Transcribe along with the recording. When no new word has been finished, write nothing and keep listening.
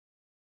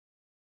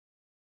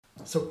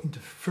So in the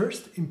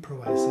first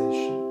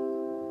improvisation,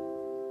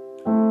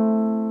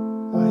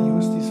 I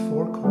use these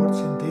 4 chords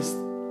in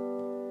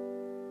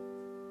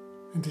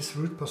this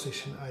root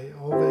position. I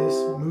always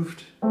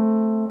moved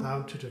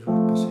down to the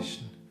root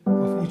position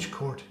of each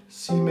chord: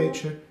 C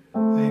major, A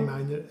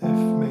minor, F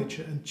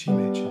major and G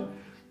major.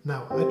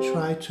 Now I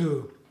try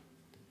to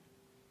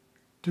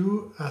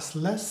do as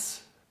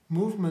less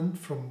movement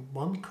from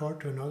one chord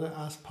to another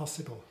as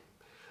possible.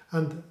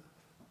 And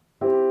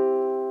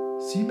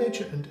C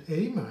major and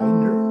A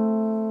minor,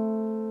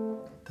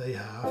 they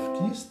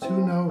have these 2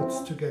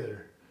 notes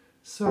together.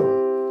 So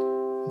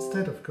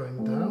instead of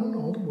going down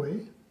all the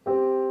way,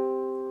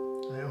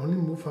 I only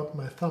move up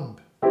my thumb.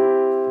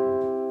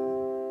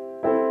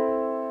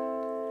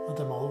 And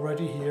I'm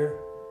already here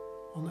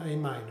on A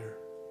minor.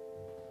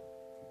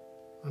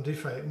 And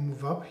if I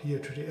move up here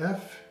to the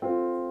F,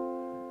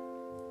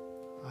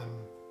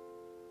 I'm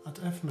at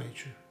F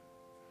major.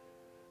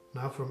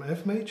 Now from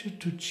F major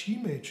to G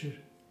major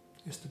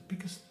is the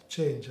biggest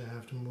change. I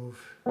have to move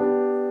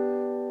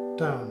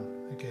down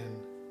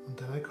again, and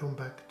then I come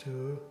back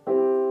to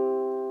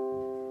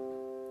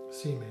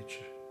C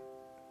major.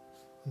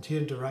 And here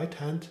in the right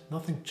hand,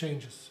 nothing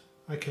changes.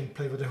 I can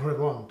play whatever I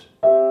want.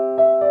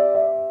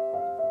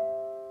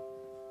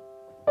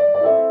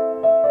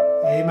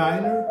 A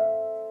minor,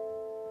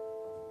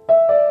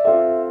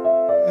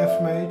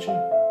 F major,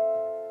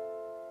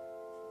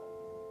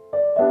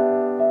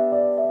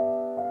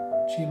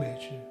 G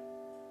major.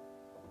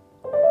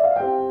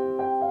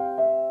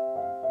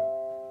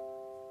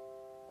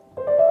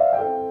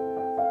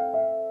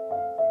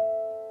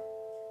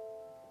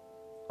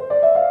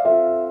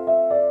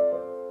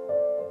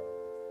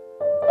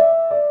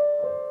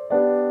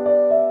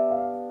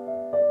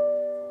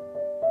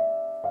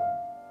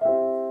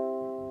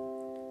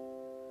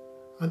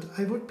 And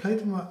I would play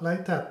them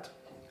like that.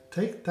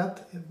 Take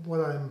that, what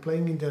I'm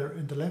playing in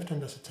the left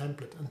hand as a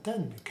template, and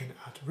then you can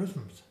add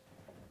rhythms.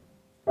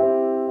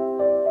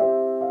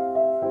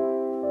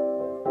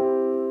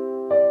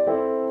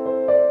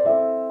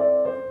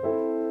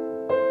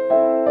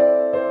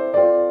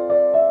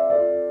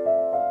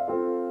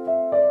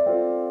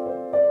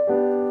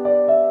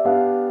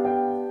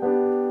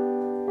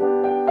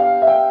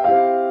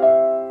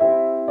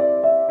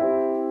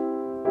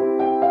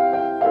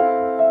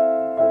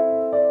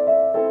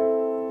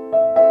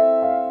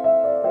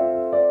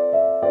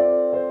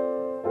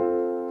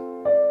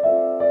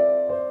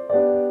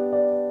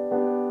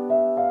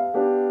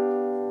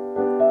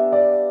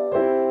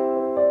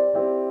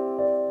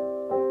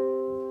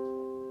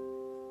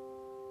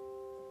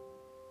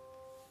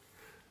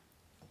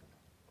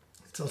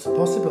 It's also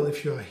possible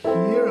if you are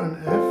here on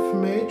F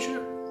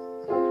major,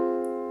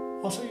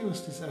 also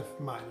use this F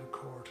minor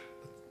chord.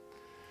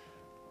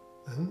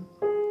 But then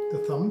the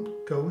thumb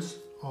goes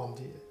on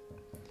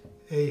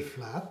the A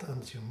flat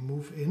and you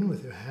move in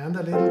with your hand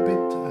a little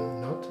bit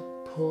and not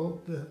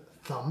pull the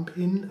thumb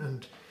in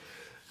and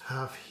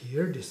have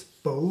here this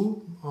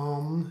bow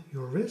on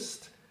your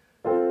wrist.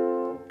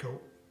 Go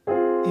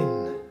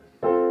in,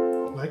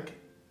 like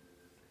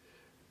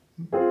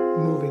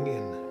moving in.